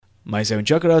My Seven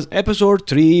Chakras, episode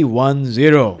 310.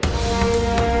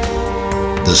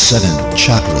 The seven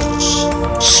chakras,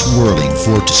 swirling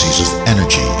vortices of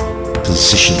energy,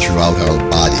 positioned throughout our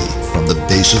body from the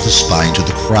base of the spine to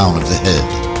the crown of the head.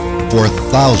 For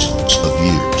thousands of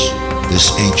years, this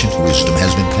ancient wisdom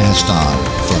has been passed on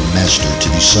from master to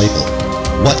disciple.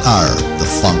 What are the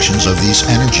functions of these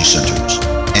energy centers?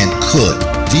 And could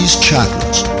these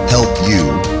chakras help you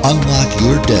unlock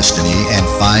your destiny and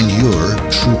find your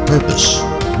true purpose?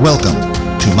 Welcome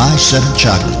to My Seven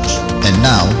Chakras. And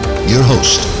now, your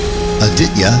host,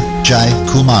 Aditya Jai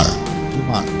Kumar.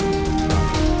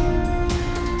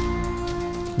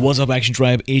 What's up, Action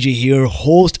Tribe? AJ here,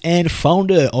 host and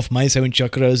founder of My Seven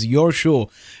Chakras, your show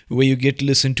where you get to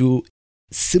listen to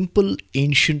simple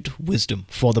ancient wisdom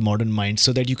for the modern mind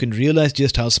so that you can realize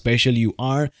just how special you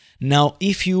are. Now,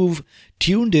 if you've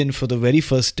tuned in for the very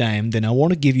first time, then I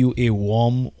want to give you a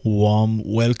warm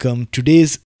welcome.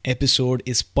 Today's episode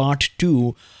is part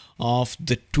 2 of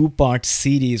the 2-part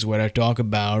series where I talk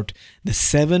about the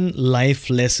 7 life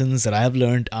lessons that I've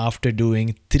learned after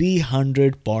doing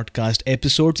 300 podcast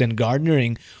episodes and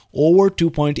garnering over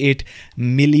 2.8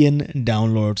 million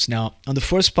downloads. Now, on the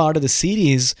first part of the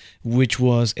series, which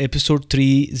was episode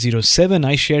 307,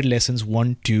 I shared lessons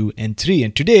 1, 2, and 3.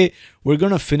 And today, we're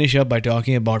going to finish up by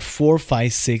talking about 4,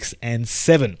 5, 6, and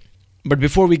 7. But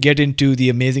before we get into the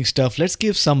amazing stuff, let's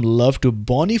give some love to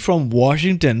Bonnie from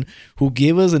Washington, who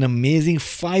gave us an amazing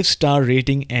 5-star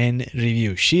rating and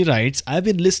review. She writes, I've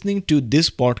been listening to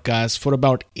this podcast for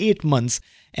about 8 months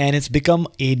and it's become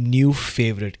a new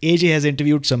favorite. AJ has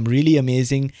interviewed some really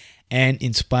amazing and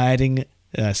inspiring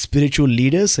spiritual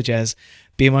leaders such as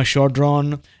Pema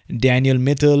Chodron, Daniel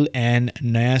Mittal, and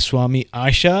Nayaswami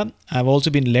Asha. I've also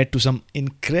been led to some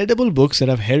incredible books that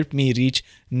have helped me reach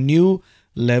new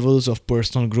levels of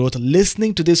personal growth.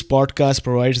 Listening to this podcast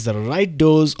provides the right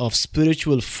dose of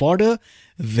spiritual fodder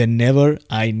whenever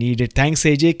I need it. Thanks,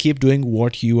 AJ. Keep doing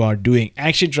what you are doing.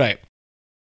 Action Tribe,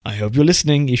 I hope you're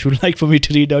listening. If you'd like for me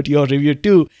to read out your review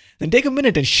too, then take a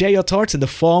minute and share your thoughts in the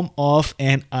form of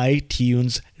an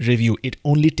iTunes review. It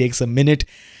only takes a minute.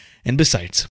 And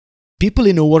besides, people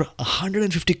in over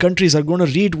 150 countries are going to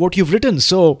read what you've written.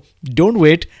 So don't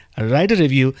wait. Write a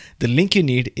review. The link you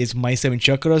need is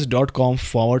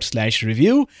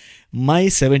my7chakras.com/review.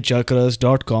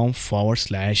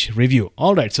 my7chakras.com/review.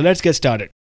 All right, so let's get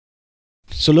started.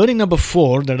 So learning number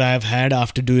 4 that I've had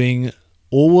after doing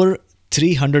over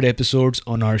 300 episodes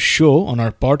on our show, on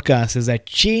our podcast, is that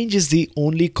change is the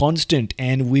only constant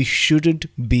and we shouldn't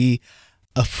be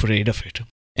afraid of it.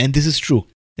 And this is true,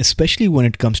 especially when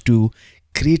it comes to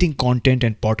creating content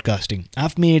and podcasting.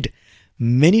 I've made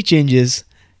many changes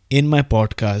in my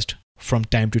podcast from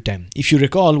time to time. If you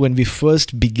recall, when we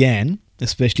first began,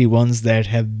 especially ones that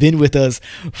have been with us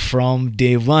from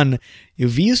day one, we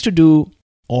used to do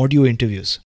audio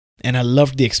interviews and I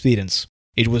loved the experience.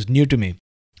 It was new to me.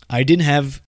 I didn't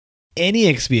have any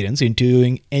experience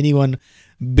interviewing anyone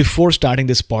before starting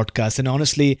this podcast, and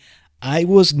honestly, I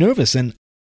was nervous and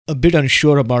a bit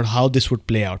unsure about how this would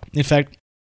play out. In fact,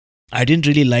 I didn't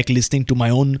really like listening to my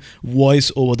own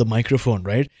voice over the microphone,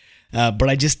 right? But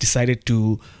I just decided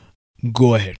to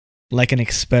go ahead, like an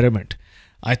experiment.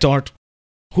 I thought,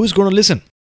 who's going to listen?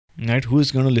 Right?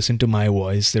 Who's going to listen to my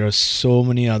voice? There are so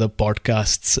many other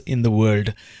podcasts in the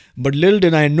world. But little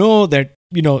did I know that,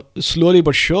 slowly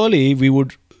but surely, we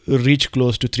would reach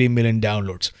close to 3 million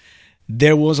downloads.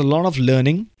 There was a lot of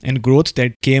learning and growth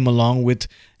that came along with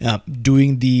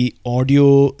doing the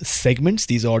audio segments,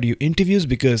 these audio interviews,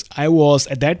 because I was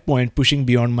at that point pushing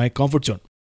beyond my comfort zone.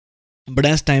 But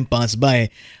as time passed by,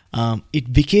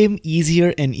 it became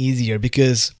easier and easier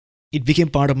because it became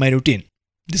part of my routine.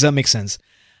 Does that make sense?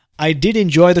 I did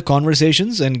enjoy the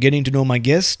conversations and getting to know my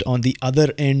guest on the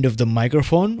other end of the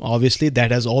microphone. Obviously,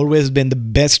 that has always been the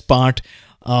best part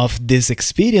of this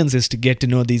experience, is to get to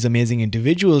know these amazing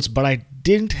individuals, but I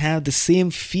didn't have the same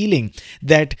feeling,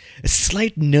 that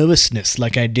slight nervousness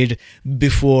like I did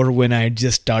before when I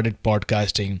just started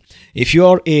podcasting. If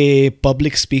you're a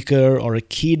public speaker or a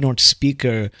keynote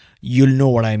speaker, you'll know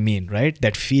what I mean, right?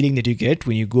 That feeling that you get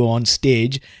when you go on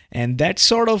stage, and that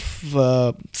sort of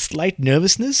slight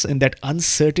nervousness and that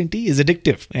uncertainty is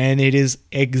addictive and it is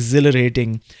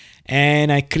exhilarating,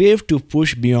 and I crave to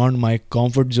push beyond my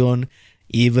comfort zone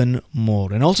even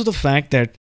more. And also the fact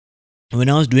that when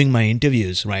I was doing my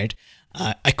interviews, right,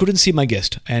 I couldn't see my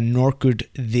guest and nor could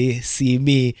they see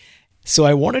me. So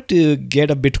I wanted to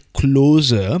get a bit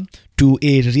closer to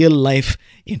a real life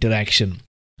interaction.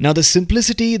 Now, the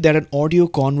simplicity that an audio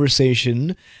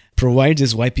conversation provides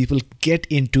is why people get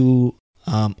into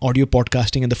audio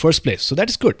podcasting in the first place. So that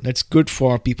is good. That's good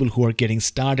for people who are getting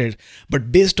started.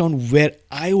 But based on where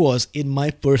I was in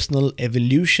my personal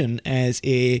evolution as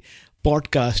a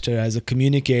podcaster, as a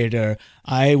communicator,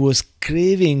 I was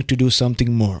craving to do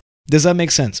something more. Does that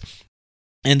make sense?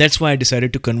 And that's why I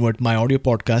decided to convert my audio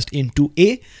podcast into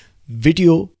a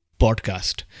video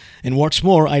podcast. And what's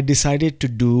more, I decided to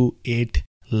do it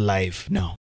live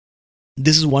now.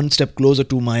 This is one step closer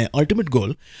to my ultimate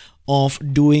goal of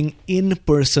doing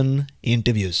in-person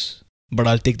interviews. But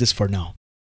I'll take this for now.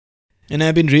 And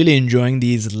I've been really enjoying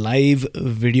these live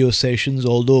video sessions,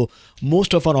 although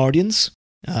most of our audience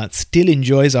still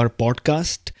enjoys our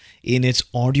podcast in its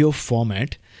audio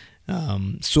format.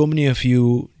 So many of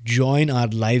you join our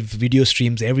live video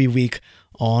streams every week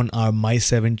on our My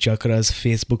 7 Chakras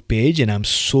Facebook page, and I'm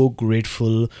so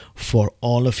grateful for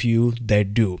all of you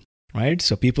that do. Right?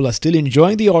 So people are still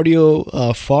enjoying the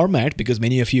audio format because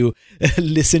many of you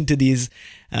listen to these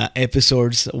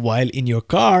episodes while in your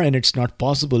car, and it's not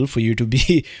possible for you to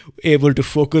be able to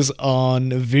focus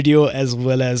on video as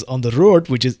well as on the road,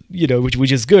 which is,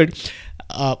 which is good.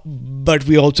 But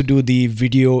we also do the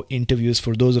video interviews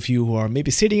for those of you who are maybe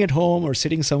sitting at home or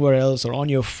sitting somewhere else or on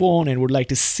your phone and would like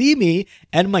to see me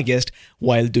and my guest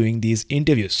while doing these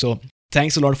interviews. So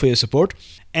thanks a lot for your support.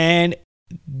 And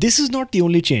this is not the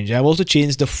only change. I've also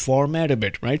changed the format a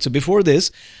bit, right? So before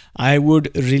this, I would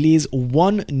release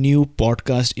one new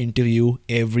podcast interview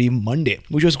every Monday,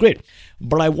 which was great.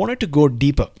 But I wanted to go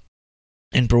deeper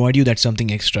and provide you that something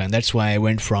extra. And that's why I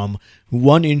went from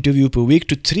one interview per week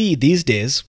to 3 these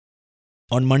days.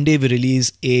 On Monday, we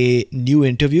release a new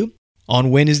interview. On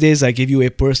Wednesdays, I give you a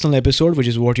personal episode, which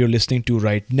is what you're listening to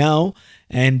right now.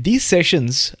 And these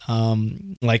sessions,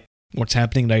 like what's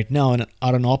happening right now,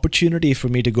 are an opportunity for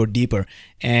me to go deeper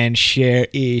and share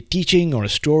a teaching or a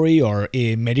story or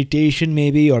a meditation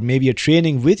maybe, or maybe a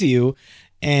training with you.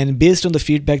 And based on the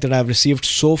feedback that I've received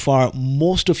so far,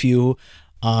 most of you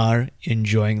are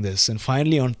enjoying this. And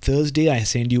finally, on Thursday, I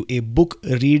send you a book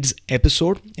reads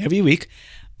episode every week.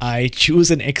 I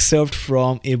choose an excerpt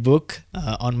from a book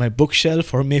on my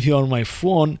bookshelf or maybe on my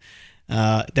phone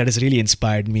that has really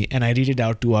inspired me, and I read it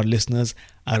out to our listeners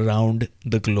around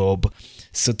the globe.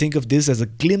 So think of this as a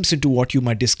glimpse into what you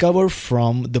might discover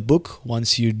from the book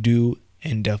once you do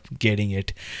end up getting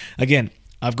it. Again,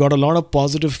 I've got a lot of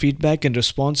positive feedback and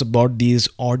response about these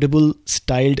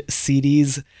Audible-styled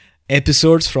series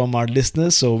episodes from our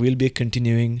listeners, so we'll be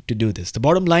continuing to do this. The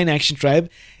bottom line, Action Tribe,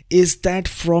 is that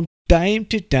from time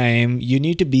to time, you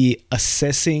need to be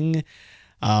assessing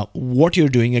what you're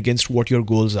doing against what your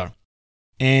goals are.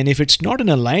 And if it's not in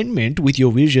alignment with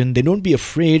your vision, then don't be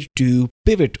afraid to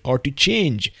pivot or to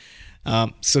change.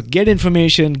 So get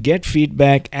information, get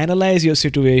feedback, analyze your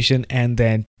situation, and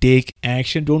then take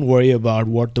action. Don't worry about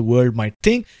what the world might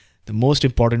think. The most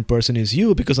important person is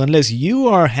you, because unless you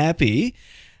are happy,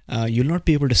 you'll not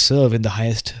be able to serve in the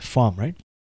highest form, right?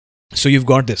 So you've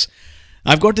got this.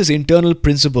 I've got this internal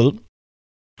principle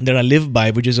that I live by,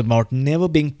 which is about never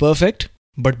being perfect,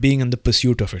 but being in the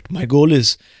pursuit of it. My goal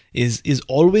is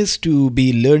always to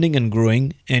be learning and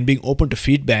growing and being open to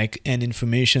feedback and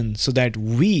information so that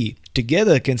we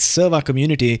together can serve our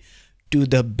community to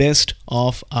the best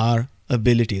of our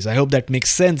abilities. I hope that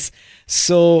makes sense.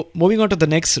 So moving on to the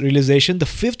next realization, the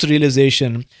fifth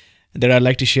realization that I'd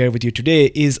like to share with you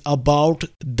today is about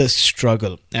the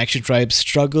struggle. Action Tribe,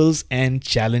 struggles and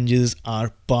challenges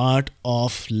are part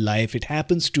of life. It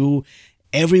happens to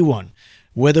everyone.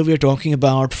 Whether we're talking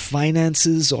about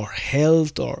finances or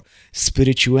health or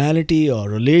spirituality or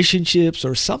relationships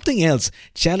or something else,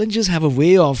 challenges have a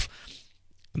way of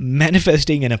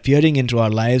manifesting and appearing into our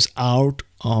lives out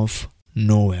of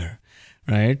nowhere,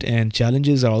 right? And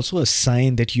challenges are also a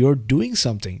sign that you're doing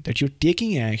something, that you're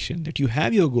taking action, that you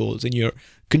have your goals, and you're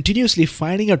continuously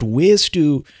finding out ways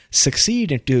to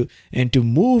succeed and to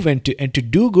move and to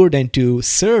do good and to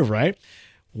serve, right?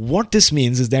 What this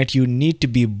means is that you need to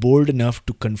be bold enough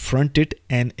to confront it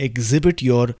and exhibit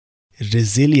your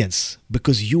resilience,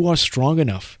 because you are strong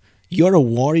enough. You're a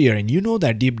warrior, and you know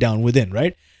that deep down within,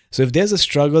 right? So if there's a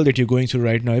struggle that you're going through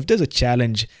right now, if there's a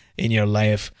challenge in your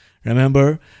life,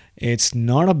 remember, it's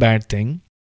not a bad thing.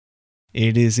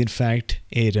 It is, in fact,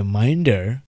 a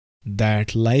reminder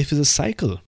that life is a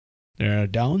cycle. There are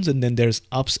downs and then there's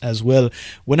ups as well.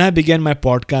 When I began my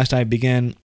podcast, I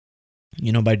began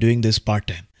by doing this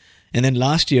part-time. And then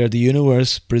last year, the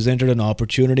universe presented an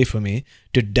opportunity for me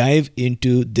to dive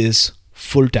into this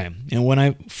full-time. And when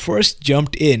I first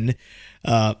jumped in,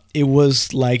 it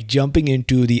was like jumping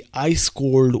into the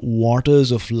ice-cold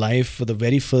waters of life for the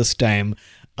very first time,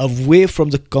 away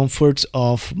from the comforts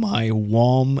of my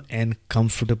warm and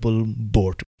comfortable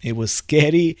boat. It was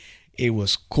scary, it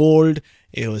was cold,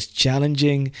 it was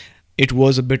challenging, it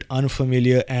was a bit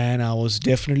unfamiliar, and I was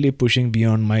definitely pushing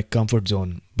beyond my comfort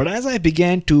zone. But as I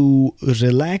began to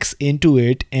relax into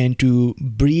it and to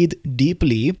breathe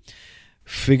deeply,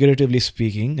 figuratively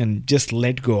speaking, and just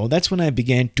let go, that's when I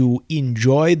began to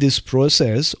enjoy this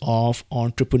process of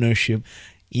entrepreneurship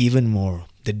even more.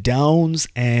 The downs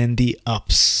and the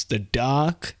ups, the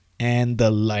dark and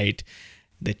the light,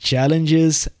 the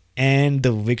challenges and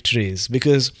the victories.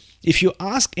 Because if you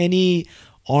ask any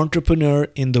entrepreneur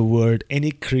in the world,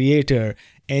 any creator,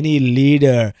 any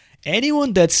leader,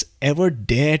 anyone that's ever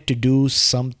dared to do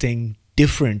something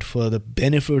different for the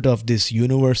benefit of this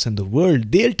universe and the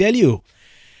world, they'll tell you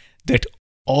that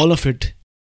all of it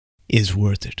is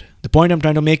worth it. The point I'm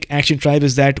trying to make, Action Tribe,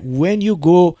 is that when you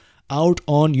go out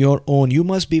on your own, you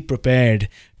must be prepared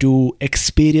to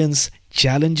experience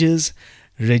challenges,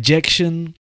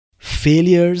 rejection,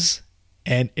 failures,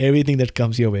 and everything that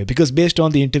comes your way. Because based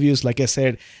on the interviews, like I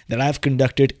said, that I've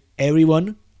conducted,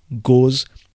 everyone goes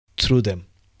through them.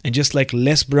 And just like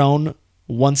Les Brown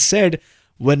once said,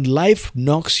 when life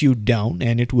knocks you down,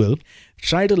 and it will,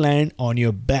 try to land on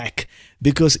your back.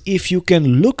 Because if you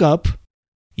can look up,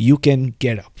 you can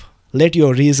get up. Let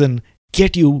your reason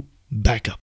get you back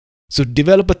up. So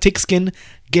develop a thick skin,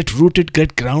 get rooted,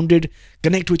 get grounded,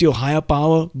 connect with your higher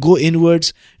power, go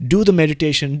inwards, do the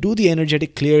meditation, do the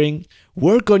energetic clearing,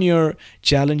 work on your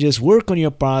challenges, work on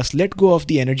your past, let go of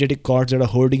the energetic cords that are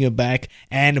holding you back,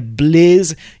 and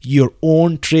blaze your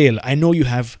own trail. I know you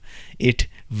have it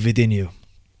within you.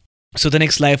 So the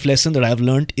next life lesson that I've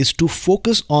learned is to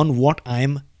focus on what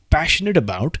I'm passionate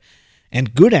about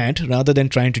and good at, rather than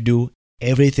trying to do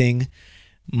everything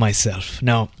myself.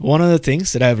 Now, one of the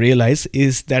things that I've realized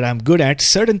is that I'm good at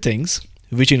certain things,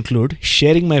 which include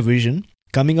sharing my vision,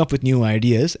 coming up with new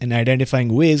ideas, and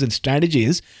identifying ways and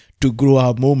strategies to grow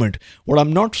our movement. What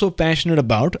I'm not so passionate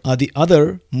about are the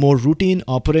other, more routine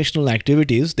operational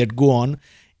activities that go on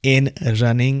in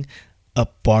running a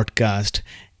podcast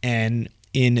and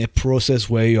in a process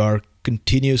where you are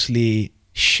continuously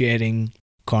sharing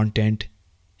content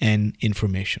and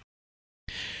information.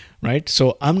 Right?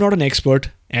 So I'm not an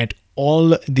expert at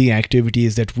all the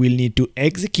activities that we'll need to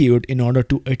execute in order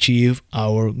to achieve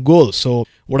our goals. So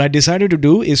what I decided to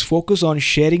do is focus on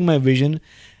sharing my vision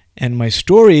and my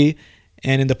story,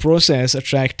 and in the process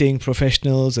attracting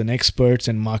professionals and experts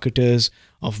and marketers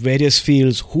of various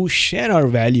fields who share our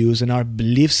values and our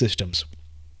belief systems.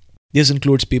 This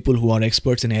includes people who are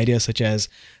experts in areas such as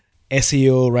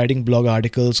SEO, writing blog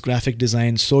articles, graphic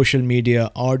design, social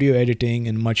media, audio editing,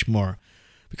 and much more.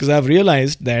 Because I've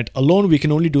realized that alone we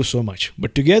can only do so much.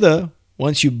 But together,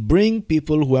 once you bring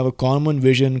people who have a common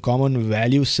vision, common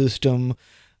value system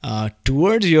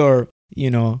towards your,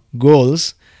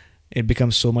 goals, it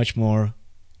becomes so much more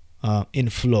in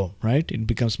flow, right? It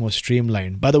becomes more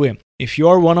streamlined. By the way, if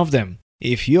you're one of them,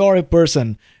 if you're a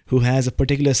person who has a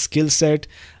particular skill set,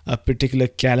 a particular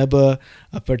caliber,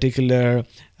 a particular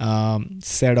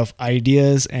set of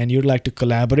ideas, and you'd like to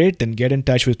collaborate, then get in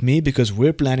touch with me, because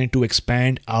we're planning to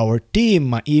expand our team.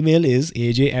 My email is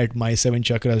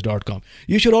aj@my7chakras.com.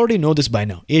 You should already know this by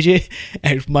now.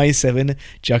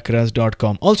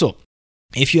 aj@my7chakras.com. Also,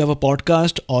 if you have a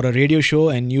podcast or a radio show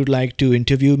and you'd like to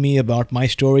interview me about my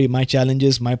story, my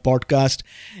challenges, my podcast,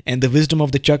 and the wisdom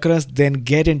of the chakras, then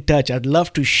get in touch. I'd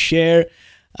love to share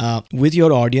with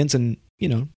your audience and,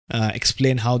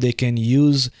 explain how they can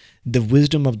use the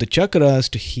wisdom of the chakras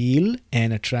to heal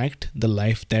and attract the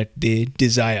life that they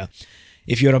desire.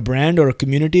 If you're a brand or a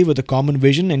community with a common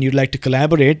vision and you'd like to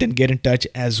collaborate, then get in touch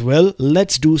as well.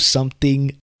 Let's do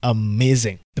something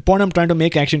amazing. The point I'm trying to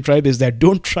make, Action Tribe, is that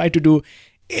don't try to do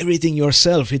everything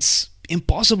yourself. It's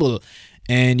impossible,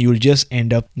 and you'll just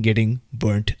end up getting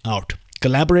burnt out.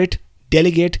 Collaborate,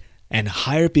 delegate, and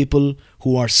hire people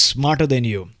who are smarter than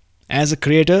you. As a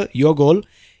creator, your goal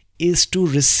is to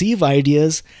receive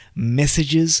ideas,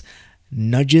 messages,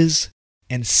 nudges,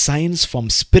 and signs from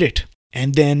spirit,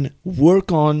 and then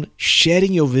work on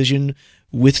sharing your vision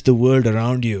with the world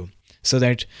around you so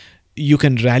that you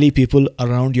can rally people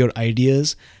around your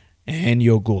ideas and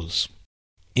your goals.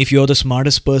 If you're the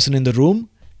smartest person in the room,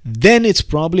 then it's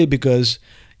probably because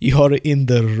you're in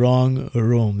the wrong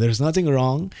room. There's nothing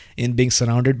wrong in being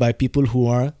surrounded by people who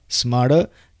are smarter,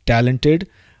 talented,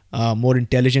 more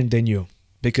intelligent than you.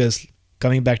 Because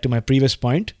coming back to my previous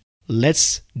point,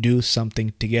 let's do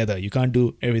something together. You can't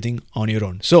do everything on your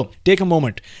own. So take a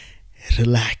moment,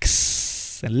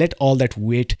 relax, relax and let all that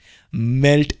weight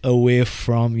melt away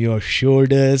from your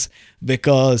shoulders,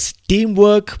 because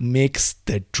teamwork makes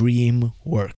the dream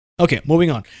work. Okay, moving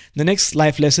on. The next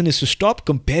life lesson is to stop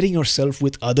comparing yourself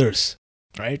with others.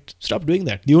 Right? Stop doing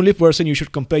that. The only person you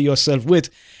should compare yourself with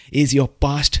is your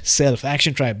past self.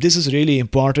 Action Tribe. This is really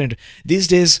important. These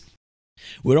days,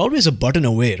 we're always a button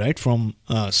away, right, from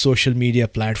social media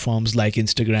platforms like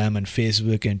Instagram and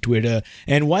Facebook and Twitter.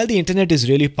 And while the internet is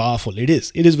really powerful, it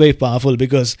is very powerful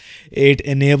because it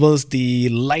enables the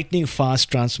lightning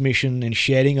fast transmission and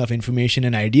sharing of information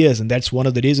and ideas. And that's one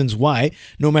of the reasons why,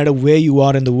 no matter where you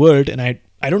are in the world, and I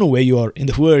don't know where you are in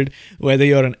the world, whether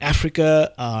you're in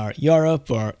Africa or Europe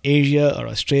or Asia or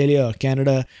Australia or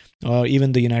Canada or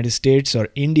even the United States or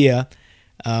India,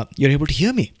 you're able to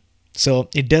hear me. So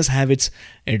it does have its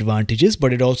advantages,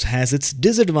 but it also has its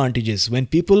disadvantages. When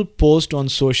people post on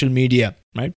social media,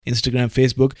 right, Instagram,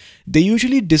 Facebook, they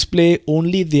usually display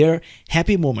only their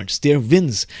happy moments, their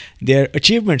wins, their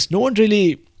achievements. No one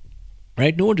really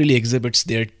exhibits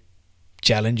their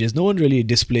challenges. No one really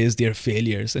displays their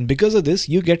failures. And because of this,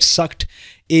 you get sucked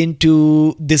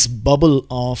into this bubble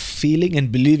of feeling and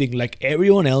believing like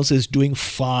everyone else is doing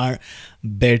far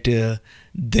better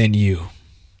than you.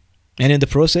 And in the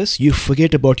process, you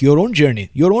forget about your own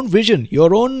journey, your own vision,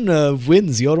 your own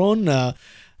wins, your own,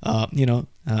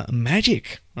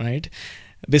 magic, right?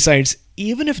 Besides,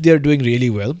 even if they're doing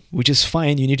really well, which is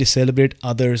fine, you need to celebrate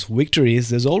others' victories.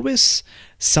 There's always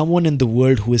someone in the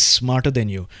world who is smarter than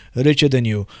you, richer than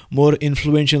you, more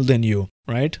influential than you,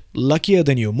 right? Luckier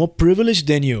than you, more privileged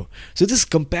than you. So this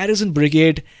comparison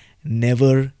brigade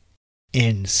never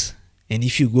ends. And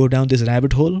if you go down this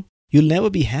rabbit hole, you'll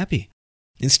never be happy.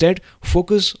 Instead,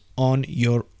 focus on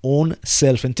your own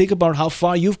self and think about how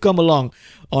far you've come along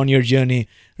on your journey.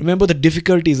 Remember the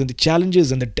difficulties and the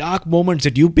challenges and the dark moments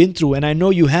that you've been through, and I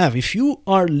know you have. If you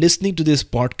are listening to this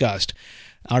podcast,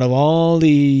 out of all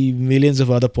the millions of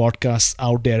other podcasts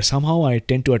out there, somehow I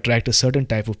tend to attract a certain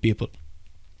type of people.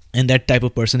 And that type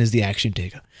of person is the action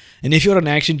taker. And if you're an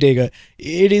action taker,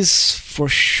 it is for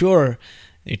sure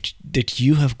that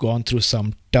you have gone through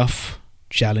some tough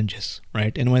challenges,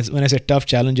 right? And when I say tough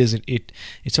challenges, it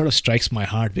sort of strikes my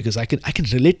heart because I can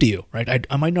relate to you, right?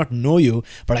 I might not know you,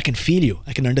 but I can feel you.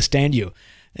 I can understand you.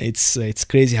 It's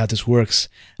crazy how this works.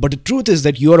 But the truth is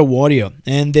that you are a warrior,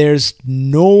 and there's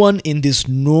no one in this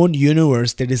known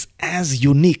universe that is as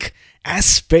unique, as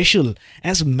special,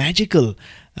 as magical,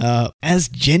 as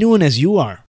genuine as you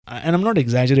are. And I'm not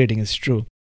exaggerating, it's true.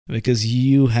 Because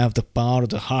you have the power of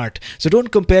the heart. So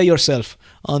don't compare yourself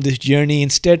on this journey.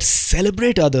 Instead,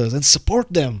 celebrate others and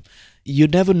support them. You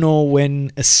never know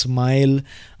when a smile,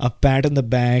 a pat on the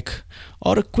back,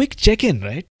 or a quick check-in,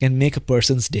 right, can make a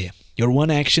person's day. Your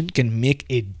one action can make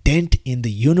a dent in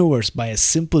the universe by a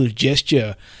simple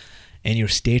gesture and your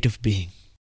state of being.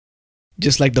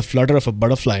 Just like the flutter of a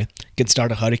butterfly can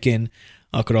start a hurricane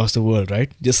across the world,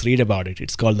 right? Just read about it.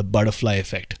 It's called the butterfly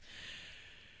effect.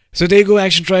 So there you go,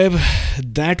 Action Tribe.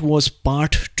 That was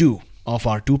part 2 of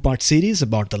our 2-part series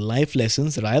about the life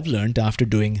lessons that I have learned after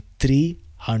doing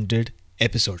 300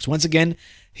 episodes. Once again,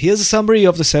 here's a summary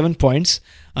of the 7 points.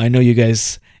 I know you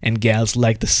guys and gals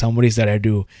like the summaries that I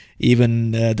do,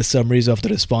 even the summaries of the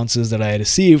responses that I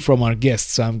receive from our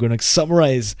guests. So I'm going to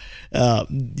summarize,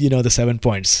 the 7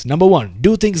 points. Number 1,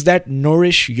 do things that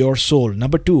nourish your soul.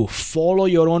 Number 2, follow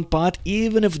your own path,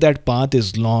 even if that path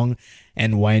is long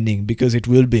and winding, because it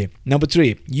will be. Number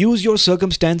 3, use your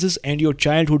circumstances and your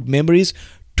childhood memories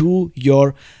to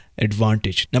your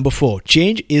advantage. Number 4,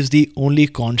 change is the only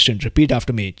constant. Repeat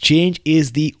after me. Change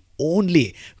is the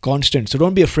only constant. So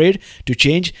don't be afraid to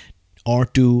change or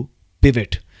to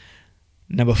pivot.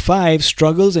 Number 5,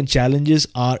 struggles and challenges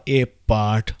are a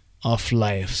part of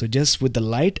life. So just with the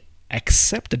light,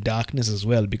 accept the darkness as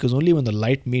well, because only when the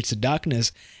light meets the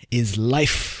darkness is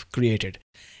life created.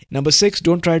 Number 6,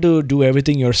 don't try to do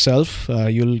everything yourself.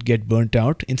 You'll get burnt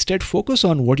out. Instead, focus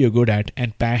on what you're good at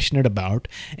and passionate about,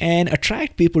 and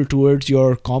attract people towards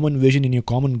your common vision and your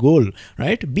common goal,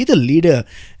 right? Be the leader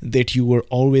that you were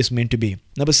always meant to be.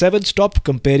 Number 7, stop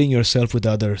comparing yourself with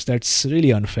others. That's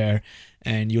really unfair,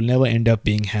 and you'll never end up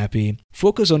being happy.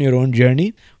 Focus on your own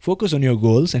journey, focus on your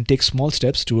goals, and take small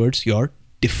steps towards your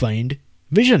defined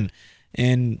vision.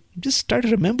 And just try to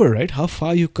remember, right, how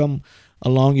far you come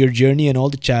along your journey and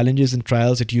all the challenges and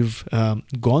trials that you've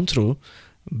gone through.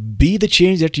 Be the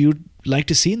change that you'd like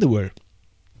to see in the world.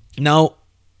 Now,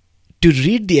 to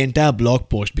read the entire blog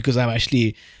post, because I've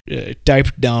actually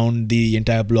typed down the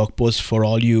entire blog post for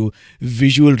all you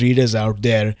visual readers out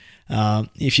there.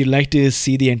 If you'd like to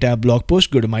see the entire blog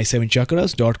post, go to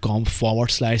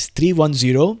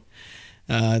my7chakras.com/310.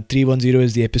 310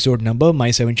 is the episode number,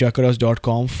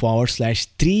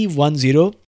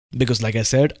 my7chakras.com/310, because like I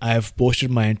said, I have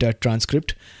posted my entire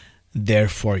transcript there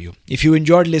for you. If you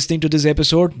enjoyed listening to this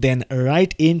episode, then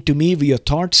write in to me with your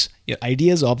thoughts, your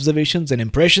ideas, observations, and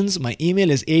impressions. My email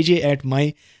is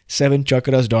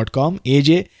aj@my7chakras.com,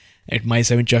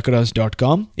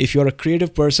 aj@my7chakras.com. If you're a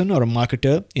creative person or a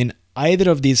marketer in either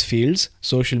of these fields,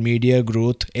 social media,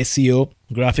 growth, SEO,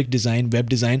 graphic design, web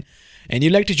design, and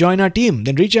you'd like to join our team,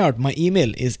 then reach out. My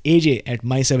email is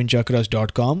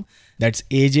aj@my7chakras.com. That's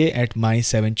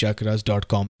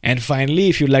aj@my7chakras.com. And finally,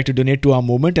 if you'd like to donate to our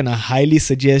movement, and I highly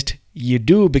suggest you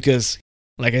do, because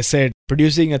like I said,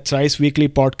 producing a thrice weekly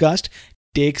podcast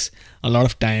takes a lot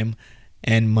of time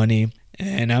and money,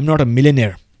 and I'm not a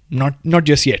millionaire. Not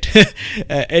just yet.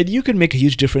 And you can make a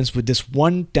huge difference with this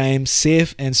one-time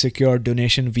safe and secure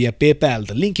donation via PayPal.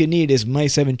 The link you need is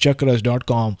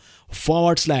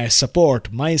my7chakras.com/support,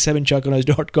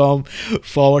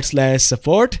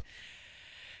 my7chakras.com/support.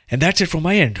 And that's it from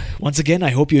my end. Once again,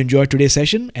 I hope you enjoyed today's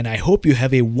session, and I hope you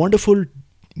have a wonderful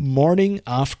morning,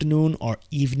 afternoon, or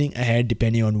evening ahead,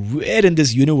 depending on where in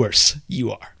this universe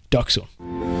you are. Talk soon.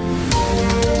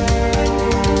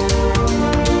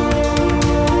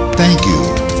 Thank you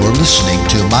for listening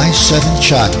to My 7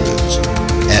 Chakras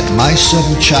at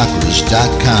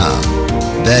my7chakras.com.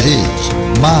 That is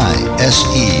my,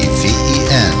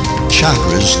 SEVEN,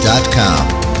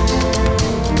 chakras.com.